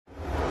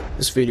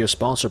This video is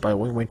sponsored by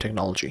Wing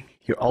Technology,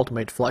 your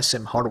ultimate flight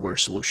sim hardware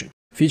solution,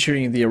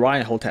 featuring the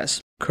Orion hull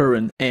test,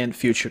 current and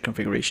future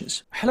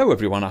configurations. Hello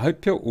everyone, I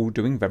hope you're all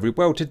doing very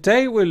well.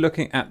 Today we're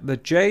looking at the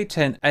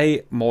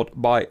J-10A mod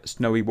by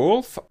Snowy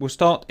Wolf. We'll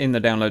start in the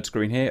download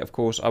screen here. Of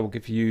course, I will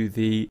give you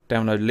the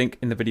download link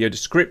in the video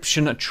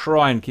description. I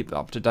try and keep that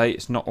up to date.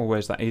 It's not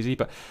always that easy,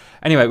 but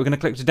anyway, we're going to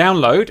click to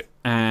download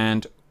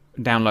and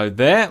download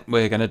there.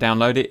 We're going to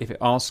download it. If it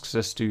asks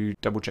us to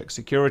double check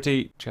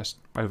security, just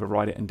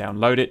override it and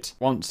download it.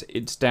 Once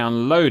it's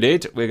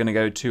downloaded, we're going to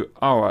go to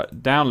our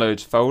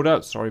downloads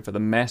folder. Sorry for the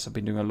mess, I've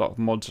been doing a lot of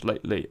mods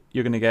lately.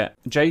 You're going to get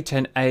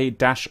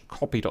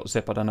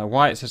j10a-copy.zip. I don't know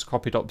why it says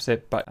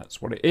copy.zip, but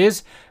that's what it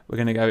is. We're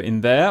going to go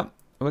in there.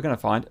 We're going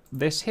to find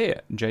this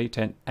here,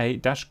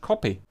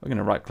 j10a-copy. We're going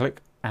to right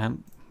click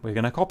and we're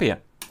going to copy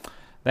it.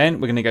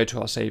 Then we're going to go to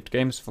our saved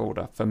games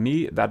folder. For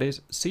me, that is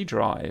C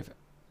drive.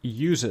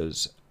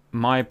 Users,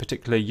 my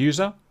particular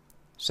user,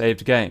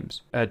 saved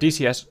games,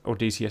 DCS or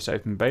DCS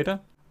open beta,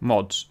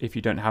 mods. If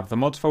you don't have the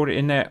mods folder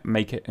in there,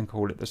 make it and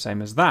call it the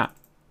same as that.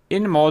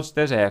 In mods,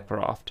 there's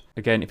aircraft.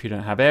 Again, if you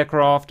don't have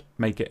aircraft,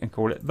 make it and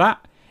call it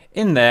that.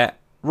 In there,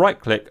 right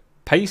click,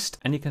 paste,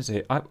 and you can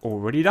see I've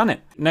already done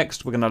it.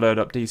 Next, we're going to load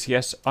up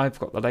DCS. I've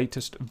got the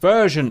latest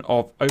version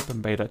of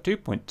open beta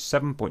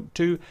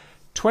 2.7.2,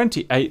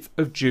 28th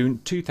of June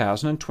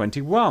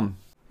 2021.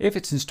 If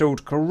it's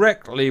installed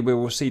correctly, we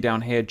will see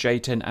down here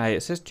J-10A.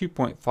 It says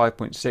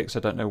 2.5.6. I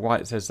don't know why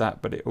it says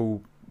that, but it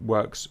all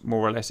works more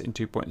or less in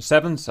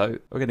 2.7. So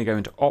we're going to go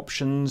into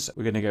options.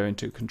 We're going to go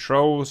into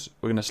controls.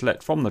 We're going to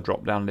select from the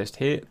drop-down list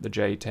here, the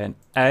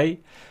J-10A.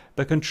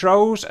 The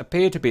controls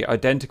appear to be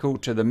identical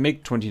to the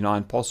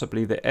MiG-29,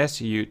 possibly the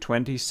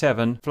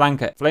Su-27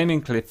 Flanker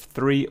Flaming Cliff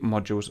 3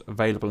 modules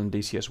available in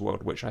DCS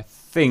World, which I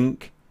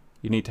think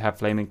you need to have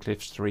Flaming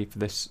Cliffs 3 for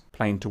this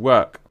plane to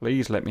work.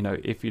 Please let me know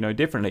if you know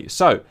differently.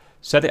 So,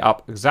 set it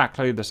up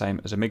exactly the same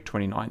as a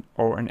MiG-29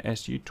 or an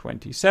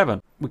Su-27.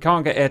 We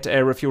can't get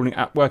air-to-air refueling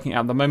working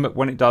at the moment.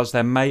 When it does,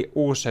 there may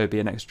also be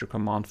an extra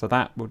command for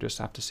that. We'll just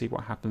have to see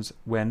what happens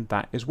when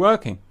that is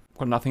working.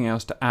 Got nothing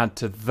else to add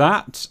to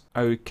that.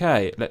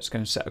 Okay, let's go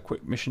and set a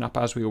quick mission up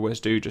as we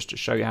always do, just to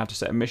show you how to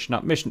set a mission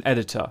up. Mission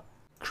editor.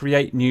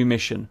 Create new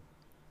mission.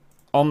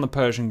 On the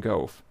Persian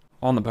Gulf.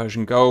 On the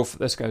Persian Gulf,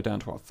 let's go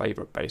down to our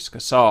favorite base,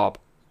 Kasab.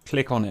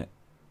 Click on it.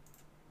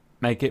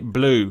 Make it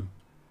blue.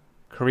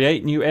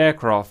 Create new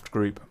aircraft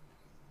group.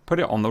 Put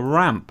it on the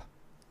ramp.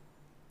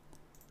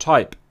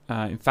 Type,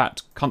 in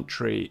fact,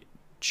 country,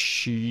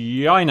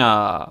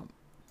 China.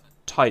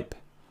 Type.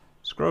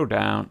 Scroll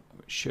down.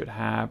 We should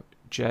have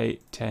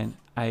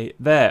J-10A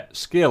there.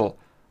 Skill.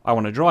 I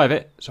want to drive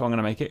it, so I'm going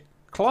to make it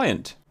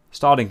client.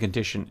 Starting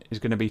condition is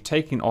going to be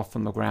taking off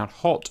from the ground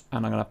hot,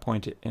 and I'm going to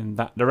point it in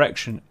that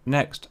direction.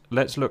 Next,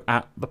 let's look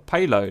at the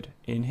payload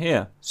in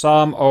here.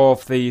 Some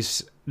of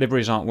these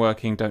liveries aren't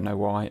working, don't know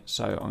why,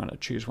 so I'm going to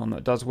choose one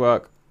that does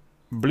work.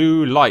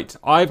 Blue light.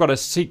 I've got a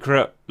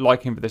secret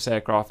liking for this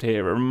aircraft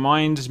here. It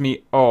reminds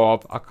me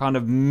of a kind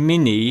of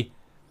mini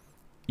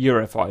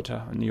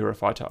Eurofighter, and the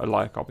Eurofighter I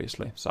like,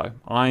 obviously. So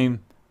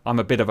I'm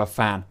a bit of a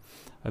fan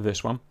of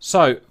this one.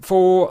 So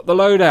for the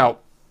loadout,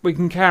 we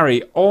can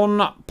carry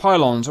on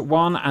pylons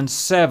 1 and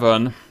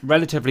 7,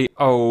 relatively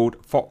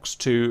old Fox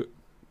 2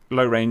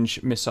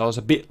 low-range missiles,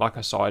 a bit like a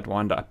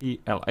Sidewinder,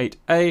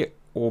 PL-8A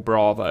or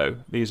Bravo.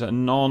 These are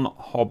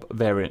non-Hob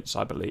variants,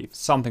 I believe.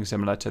 Something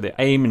similar to the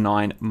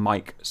AIM-9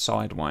 Mike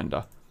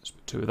Sidewinder. Let's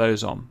put 2 of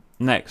those on.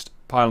 Next,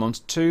 pylons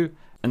 2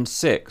 and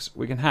 6.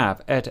 We can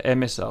have air-to-air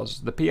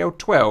missiles. The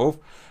PL-12,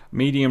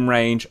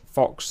 medium-range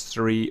Fox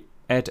 3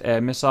 air-to-air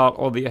missile,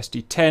 or the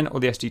SD-10,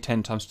 or the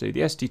SD-10 times 2. The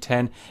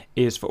SD-10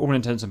 is, for all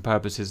intents and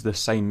purposes, the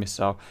same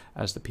missile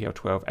as the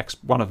PL-12.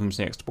 One of them is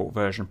the export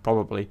version,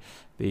 probably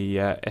the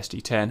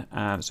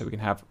SD-10. So we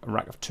can have a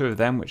rack of 2 of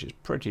them, which is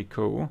pretty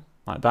cool,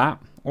 like that.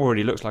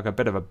 Already looks like a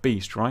bit of a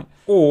beast, right?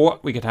 Or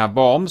we could have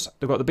bombs.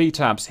 They've got the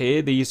B-tabs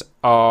here. These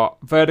are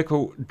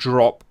vertical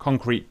drop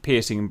concrete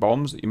piercing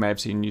bombs that you may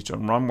have seen used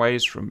on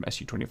runways from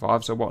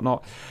Su-25s or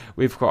whatnot.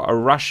 We've got a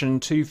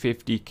Russian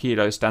 250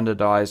 kilo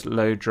standardized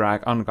low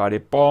drag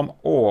unguided bomb,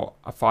 or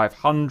a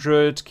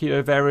 500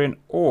 kilo variant,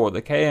 or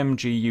the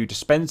KMGU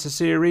dispenser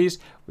series.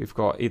 We've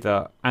got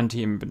either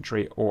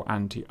anti-infantry or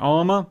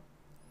anti-armor.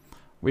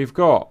 We've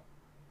got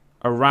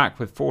a rack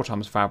with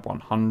 4x Fab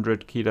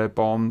 100 kilo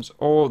bombs,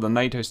 or the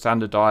NATO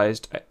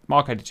standardized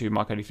Mark 82,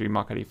 Mark 83,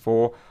 Mark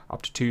 84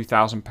 up to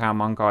 2,000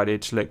 pound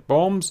unguided slick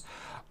bombs,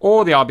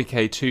 or the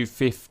RBK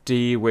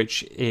 250,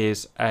 which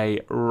is a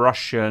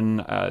Russian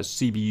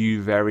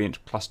CBU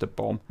variant cluster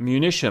bomb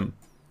munition.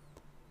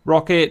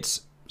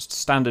 Rockets,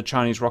 standard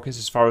Chinese rockets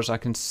as far as I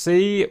can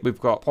see.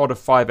 We've got pod of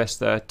 5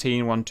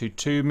 S-13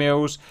 122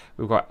 mils.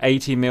 We've got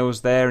 80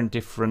 mils there in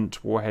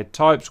different warhead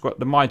types. We've got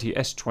the mighty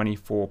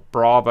S-24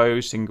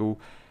 Bravo single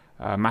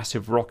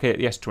massive rocket,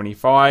 the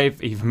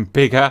S-25 even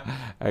bigger,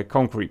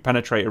 concrete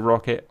penetrator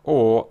rocket,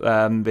 or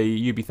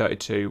the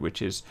UB-32,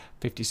 which is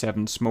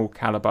 57 small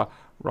caliber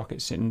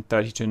rockets in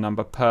 32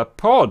 number per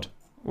pod.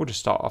 We'll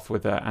just start off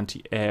with the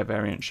anti-air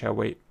variant, shall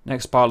we?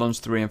 Next pylons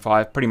 3 and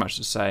 5, pretty much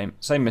the same.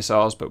 Same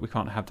missiles, but we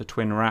can't have the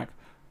twin rack.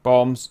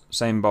 Bombs,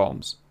 same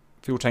bombs.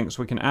 Fuel tanks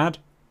we can add,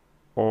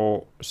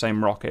 or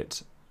same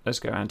rockets. Let's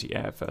go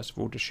anti-air first of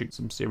all to shoot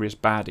some serious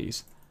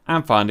baddies.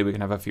 And finally we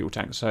can have a fuel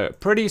tank. So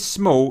pretty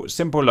small,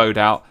 simple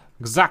loadout.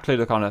 Exactly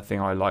the kind of thing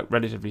I like.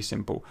 Relatively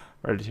simple,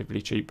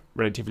 relatively cheap,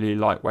 relatively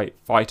lightweight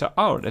fighter.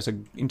 Oh, there's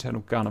an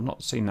internal gun. I've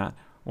not seen that.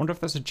 I wonder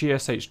if that's a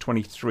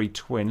GSH-23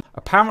 twin.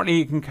 Apparently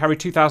you can carry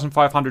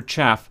 2,500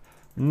 chaff.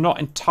 Not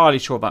entirely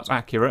sure that's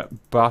accurate,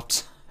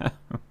 but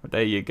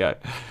there you go.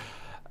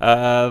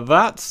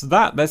 That's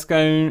that. Let's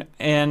go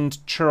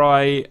and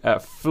try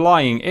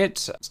flying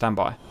it. Stand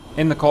by.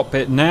 In the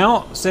cockpit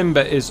now.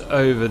 Simba is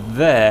over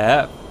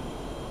there.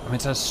 I mean,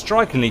 it's a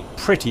strikingly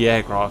pretty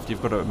aircraft,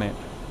 you've got to admit.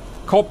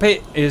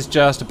 Cockpit is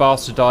just a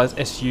bastardized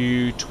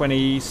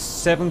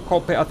SU-27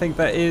 cockpit, I think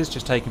that is,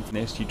 just taken from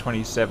the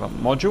SU-27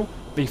 module.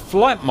 The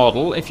flight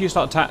model, if you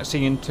start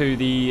taxiing into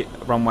the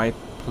runway,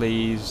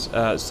 please,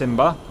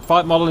 Simba.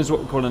 Flight model is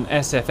what we call an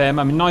SFM.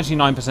 I mean,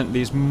 99% of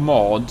these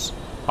mods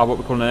are what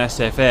we call an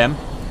SFM.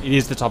 It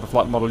is the type of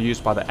flight model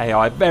used by the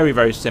AI. Very,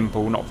 very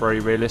simple, not very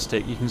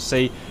realistic. You can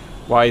see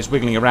why he's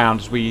wiggling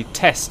around as we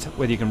test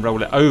whether you can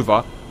roll it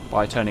over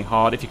by turning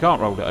hard. If you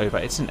can't roll it over,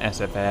 it's an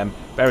SFM.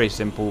 Very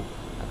simple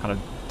kind of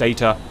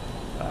data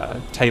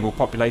table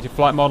populated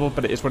flight model,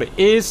 but it is what it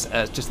is.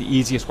 It's just the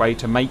easiest way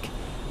to make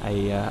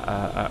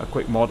a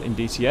quick mod in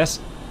DCS.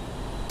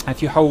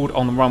 If you hold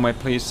on the runway,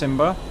 please,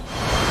 Simba.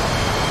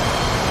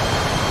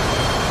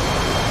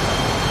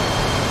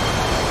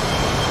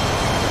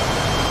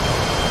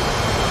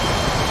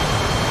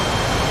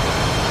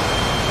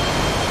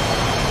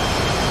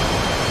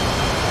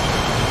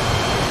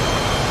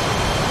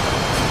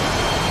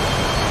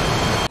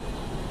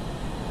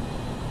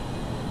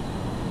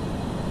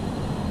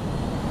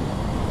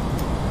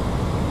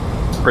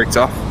 Brakes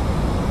off.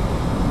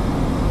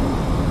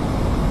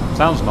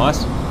 Sounds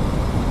nice.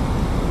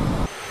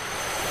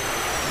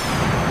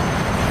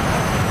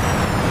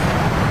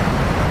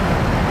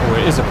 Oh,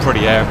 it is a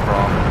pretty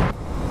aircraft.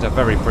 It's a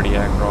very pretty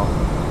aircraft.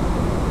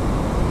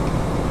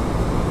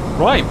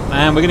 Right,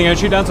 and we're going to go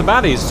shoot down some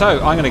baddies. So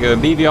I'm going to go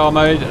in BVR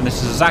mode, and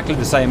this is exactly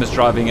the same as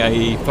driving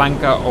a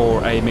flanker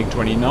or a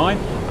MiG-29.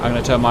 I'm going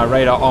to turn my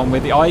radar on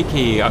with the I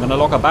key. I'm going to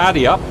lock a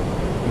baddie up.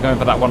 I'm going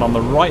for that one on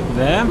the right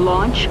there.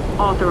 Launch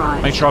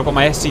authorized. Make sure I've got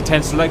my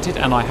SC-10 selected,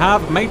 and I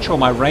have. Make sure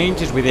my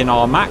range is within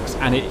our max,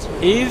 and it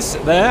is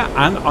there.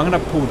 And I'm going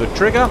to pull the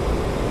trigger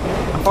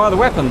and fire the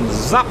weapons.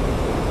 Zap!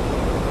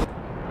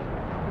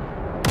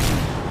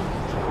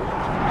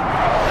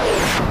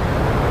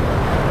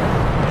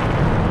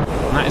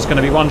 And that is going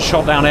to be one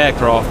shot down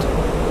aircraft,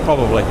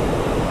 probably.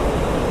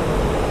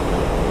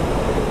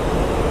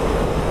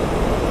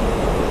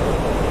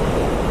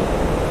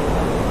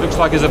 Looks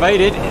like it's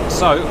evaded,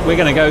 so we're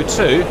going to go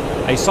to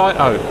a side.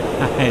 Oh,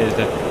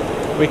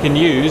 we can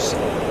use.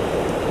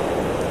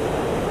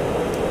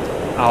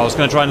 I was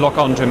going to try and lock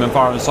onto him and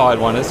fire a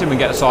sidewinder. Let's see if we can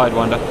get a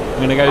sidewinder. I'm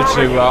going to go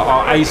to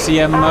our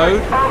ACM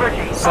mode,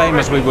 same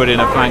as we would in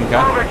a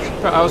flanker.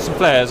 Put out some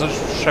flares. I'll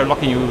just show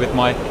locking you with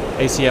my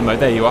ACM mode.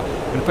 There you are.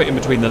 I'm going to put in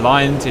between the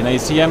lines in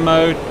ACM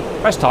mode.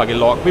 Press target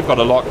lock. We've got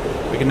a lock.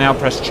 We can now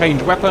press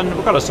change weapon.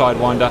 We've got a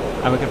sidewinder,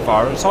 and we can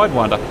fire a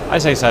sidewinder. I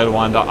say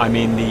sidewinder, I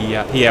mean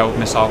the PL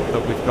missile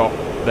that we've got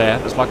there.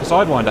 That's like a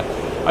sidewinder.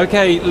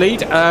 Okay,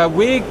 lead.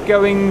 We're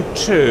going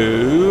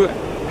to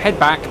head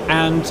back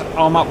and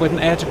arm up with an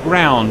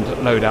air-to-ground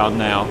loadout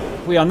now.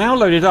 We are now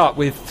loaded up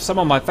with some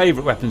of my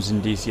favourite weapons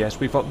in DCS.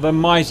 We've got the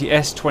mighty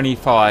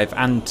S-25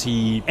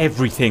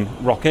 anti-everything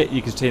rocket,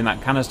 you can see in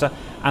that canister,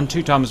 and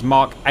 2x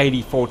Mark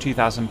 84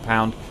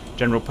 2,000-pound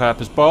general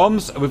purpose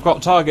bombs. We've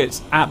got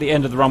targets at the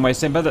end of the runway,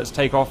 Simba. Let's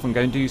take off and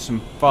go and do some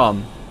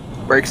fun.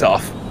 Brakes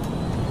off.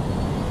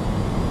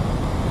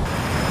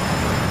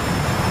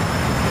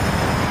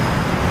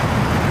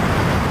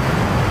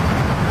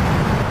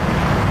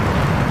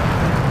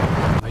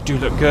 They do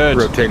look good.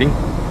 Rotating.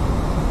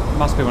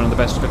 Must be one of the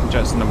best looking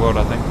jets in the world,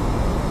 I think.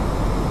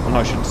 Well, no,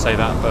 I shouldn't say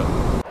that, but...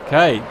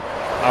 Okay,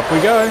 up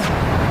we go.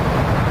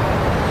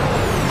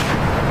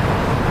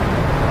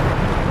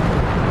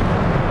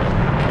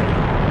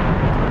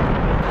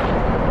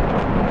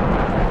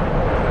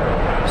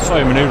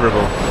 So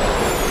manoeuvrable.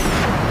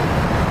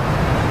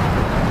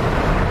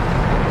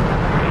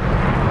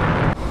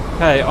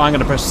 Okay, I'm going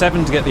to press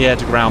 7 to get the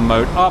air-to-ground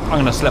mode up. I'm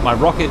going to select my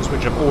rockets,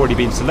 which have already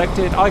been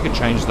selected. I could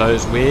change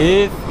those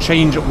with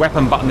change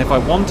weapon button if I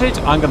want it.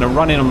 I'm going to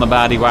run in on the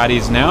baddie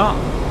waddies now.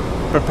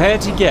 Prepare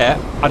to get,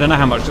 I don't know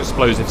how much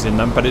explosives in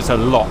them, but it's a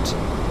lot.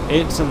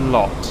 It's a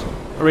lot.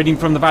 A reading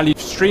from the Value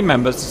Stream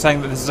members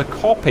saying that this is a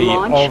copy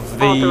of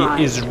the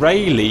authorized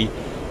Israeli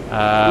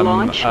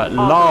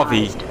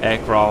Larvae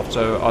aircraft,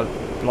 so I'd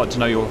like to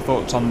know your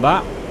thoughts on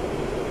that.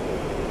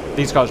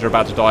 These guys are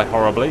about to die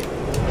horribly.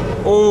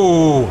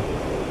 Oh!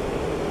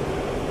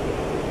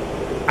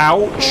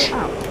 Ouch! Pull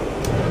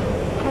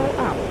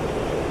out.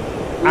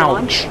 Ouch!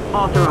 Launch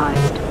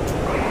authorized.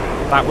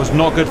 That was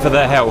not good for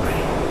their health.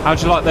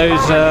 How'd you like those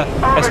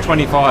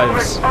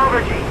S25s,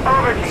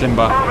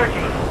 Simba?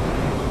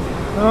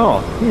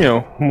 Oh, you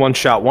know,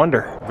 one-shot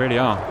wonder. Really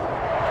are.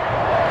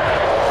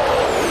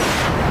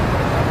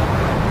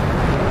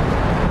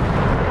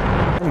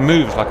 It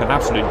moves like an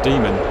absolute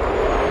demon.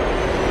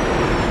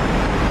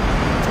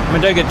 I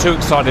mean, don't get too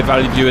excited,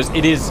 valued viewers.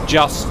 It is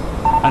just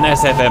an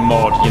SFM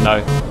mod, you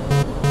know.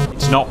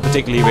 It's not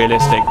particularly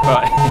realistic,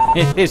 but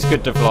it is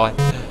good to fly.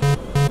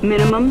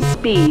 Minimum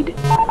speed.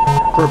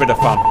 For a bit of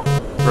fun.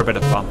 For a bit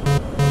of fun.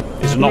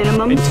 It's not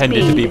Minimum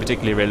intended to be speed.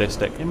 particularly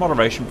realistic. In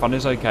moderation, fun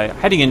is okay.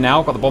 Heading in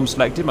now, got the bomb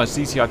selected. My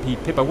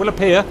CCIP Pipper will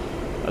appear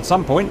at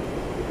some point.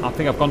 I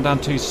think I've gone down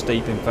too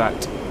steep, in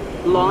fact.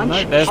 Launch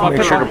No, there's my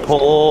Make sure to authorized.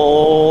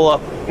 pull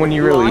up when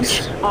you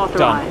release. Launch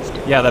Done. authorized.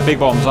 Yeah, they're big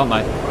bombs, aren't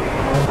they?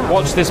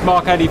 Watch this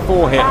Mark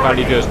 84 hit,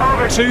 value viewers.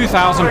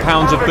 2,000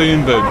 pounds of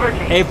boom boom.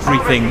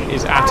 Everything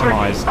is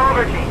atomised.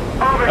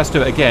 Let's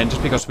do it again,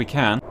 just because we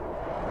can.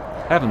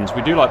 Heavens,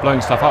 we do like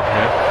blowing stuff up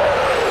here.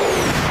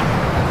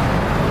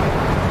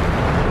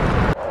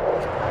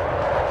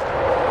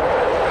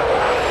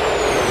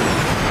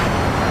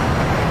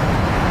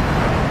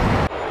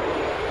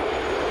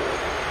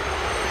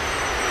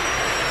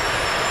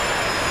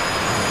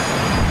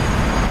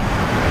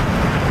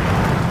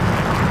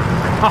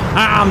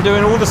 I'm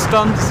doing all the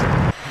stunts.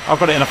 I've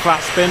got it in a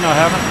flat spin, I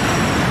haven't.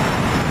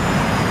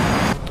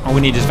 All we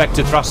need is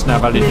vector thrust now,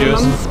 valued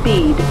viewers. Minimum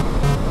speed.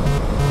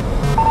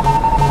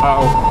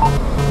 Uh-oh.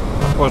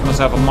 I've caused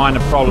myself a minor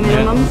problem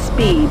Minimum here.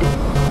 speed.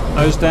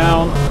 Nose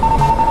down.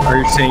 Are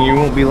you saying you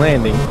won't be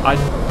landing? I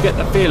get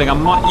the feeling I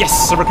might...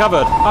 Yes, I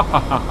recovered.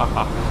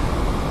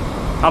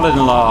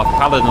 Paladin laugh,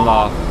 paladin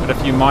laugh. With a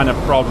few minor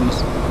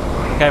problems.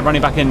 Okay,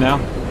 running back in now.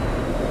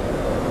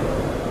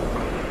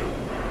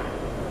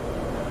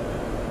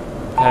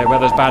 Okay, where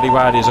those baddie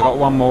waddies? I've got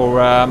one more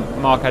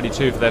Mark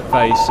 82 for their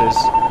faces.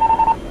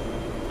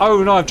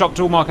 Oh no, I've dropped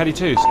all Mark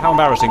 82s. How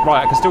embarrassing.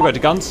 Right, I can still go to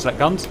guns. Select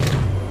guns. Got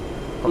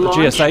the Launch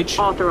GSH.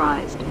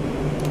 authorized.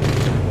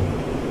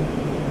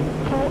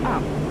 Pull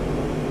up.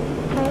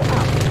 Pull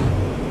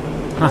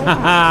up.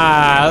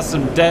 That's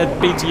some dead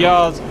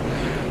BTRs.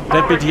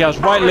 Dead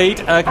BTRs. Right, lead.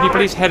 Can you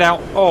please head out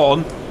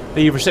on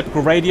the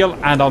reciprocal radial,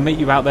 and I'll meet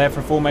you out there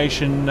for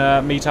formation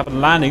meet-up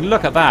and landing.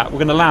 Look at that. We're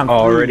going to land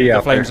Already through the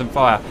out flames there. and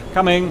fire.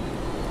 Coming.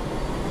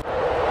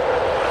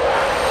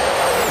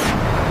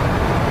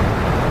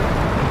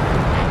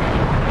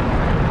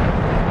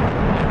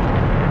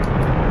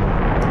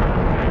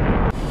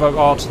 Vogue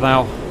art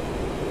thou.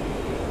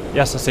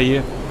 Yes, I see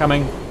you.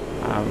 Coming.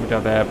 We do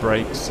have air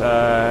brakes.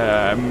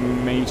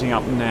 Meeting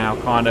up now,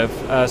 kind of.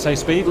 Say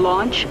speed.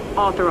 Launch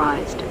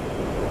authorized.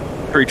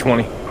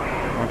 320.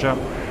 Roger.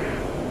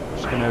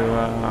 Just going to...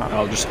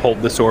 I'll just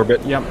hold this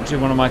orbit. Yep, do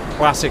one of my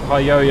classic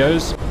high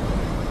yo-yos.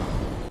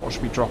 What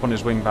should we drop on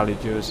his wing, valued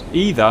viewers?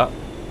 Either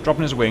drop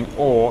on his wing,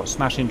 or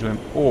smash into him,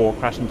 or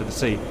crash into the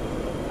sea.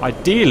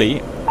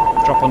 Ideally,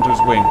 drop onto his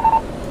wing.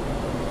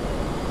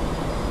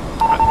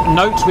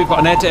 Note, we've got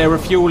an air-to-air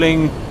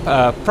refueling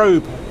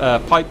probe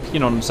pipe, you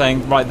know what I'm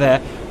saying, right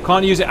there.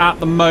 Can't use it at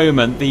the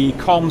moment. The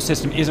comm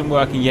system isn't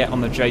working yet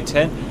on the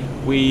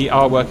J-10. We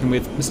are working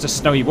with Mr.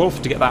 Snowy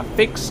Wolf to get that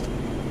fixed,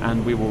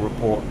 and we will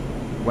report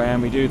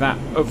when we do that,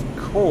 of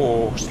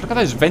course. Look at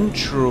those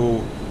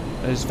ventral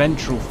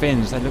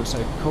fins. They look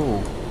so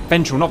cool.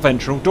 Ventral, not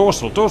ventral.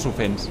 Dorsal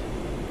fins.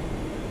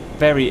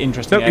 Very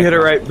interesting. Nope, you hit it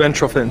right.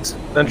 Ventral fins.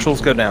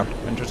 Ventrals go down.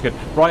 Ventral's good.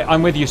 Right,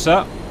 I'm with you,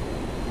 sir.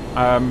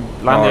 Land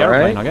the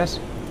aeroplane, I guess.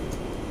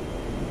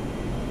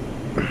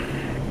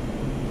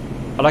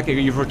 I like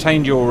it. You've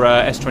retained your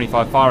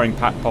S25 firing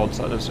pack pods.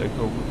 That looks so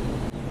cool.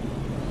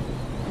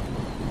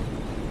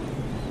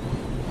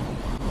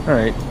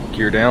 Alright,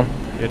 gear down.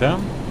 Gear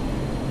down.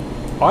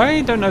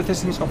 I don't know if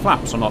this thing's got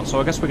flaps or not,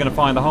 so I guess we're going to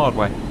find the hard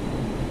way.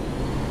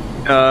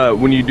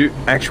 When you do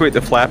actuate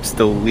the flaps,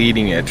 the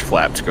leading edge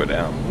flaps go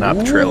down, not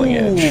the trailing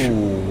edge.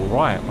 Ooh,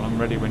 right. Well, I'm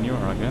ready when you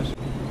are, I guess.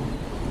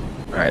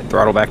 Alright,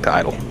 throttle back to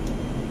idle.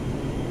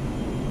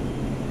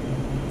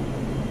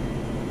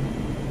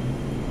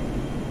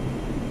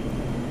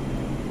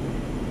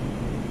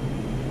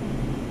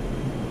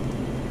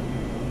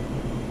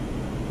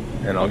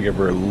 And I'll give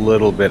her a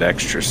little bit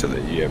extra so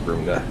that you have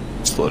room to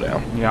slow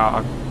down. Yeah,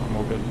 I'm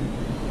all good.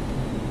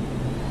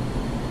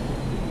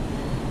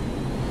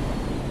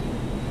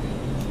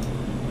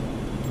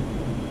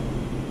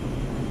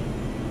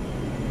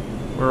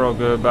 We're all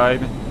good,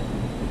 baby.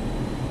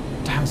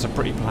 Damn, it's a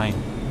pretty plane.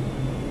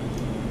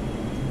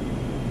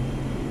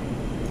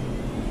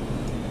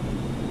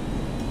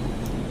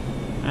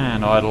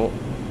 And idle.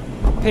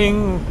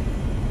 Ping.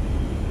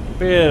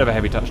 Bit of a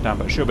heavy touchdown,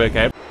 but she'll be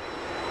okay.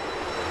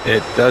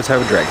 It does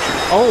have a drag chute.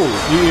 Oh,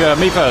 you,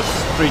 me first.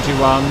 3, 2,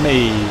 1,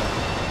 me.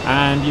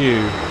 And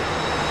you.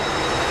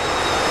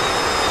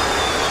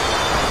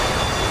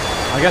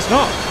 I guess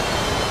not.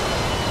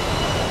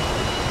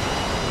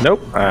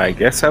 Nope, I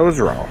guess I was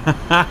wrong.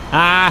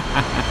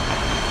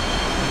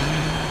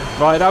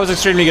 Right, that was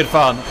extremely good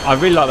fun. I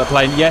really like the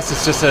plane. Yes,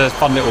 it's just a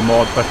fun little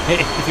mod, but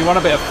if you want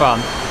a bit of fun,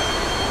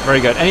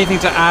 very good. Anything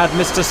to add,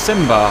 Mr.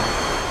 Simba?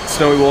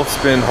 Snowy Wolf's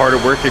been hard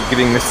at work at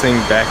getting this thing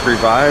back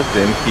revived,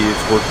 and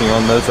he's working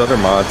on those other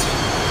mods.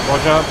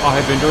 Roger, I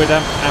hope you enjoyed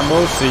them, and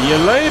we'll see you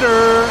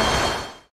later.